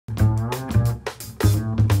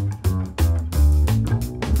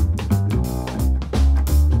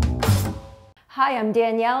Hi, I'm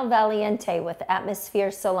Danielle Valiente with Atmosphere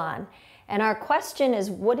Salon, and our question is,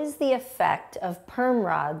 what is the effect of perm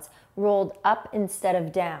rods rolled up instead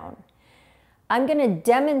of down? I'm going to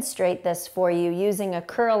demonstrate this for you using a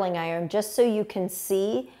curling iron just so you can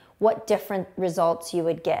see what different results you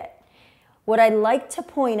would get. What I like to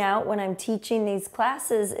point out when I'm teaching these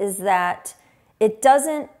classes is that it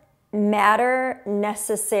doesn't matter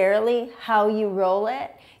necessarily how you roll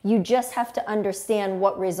it. You just have to understand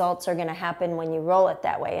what results are going to happen when you roll it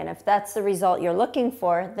that way. And if that's the result you're looking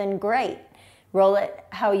for, then great. Roll it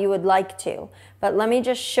how you would like to. But let me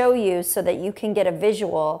just show you so that you can get a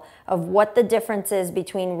visual of what the difference is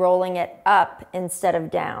between rolling it up instead of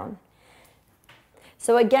down.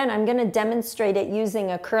 So again, I'm going to demonstrate it using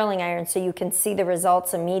a curling iron so you can see the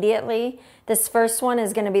results immediately. This first one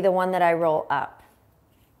is going to be the one that I roll up.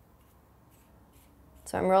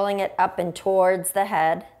 So I'm rolling it up and towards the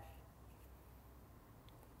head.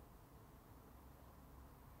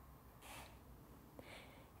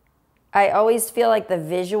 I always feel like the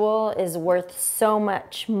visual is worth so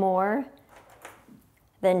much more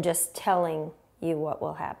than just telling you what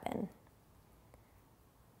will happen.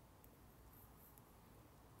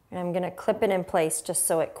 And I'm going to clip it in place just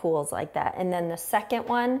so it cools like that. And then the second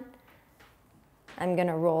one, I'm going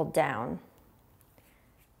to roll down,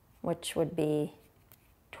 which would be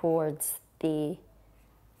towards the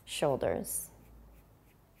shoulders.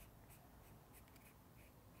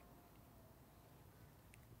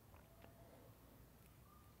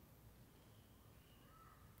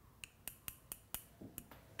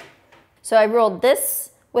 So I rolled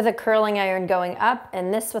this with a curling iron going up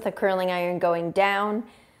and this with a curling iron going down.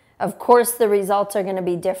 Of course, the results are going to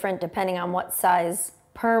be different depending on what size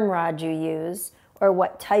perm rod you use or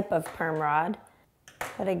what type of perm rod.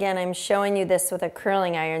 But again, I'm showing you this with a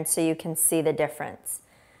curling iron so you can see the difference.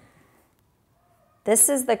 This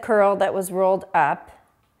is the curl that was rolled up.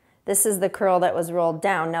 This is the curl that was rolled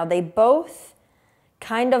down. Now they both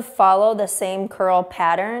kind of follow the same curl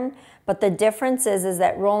pattern, but the difference is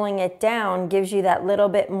that rolling it down gives you that little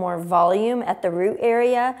bit more volume at the root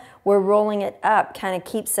area, where rolling it up kind of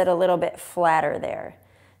keeps it a little bit flatter there.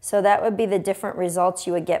 So that would be the different results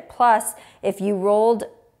you would get. Plus, if you rolled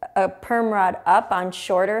a perm rod up on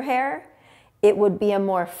shorter hair, it would be a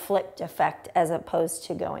more flipped effect as opposed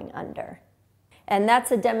to going under. And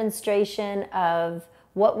that's a demonstration of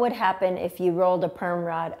what would happen if you rolled a perm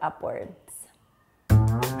rod upwards.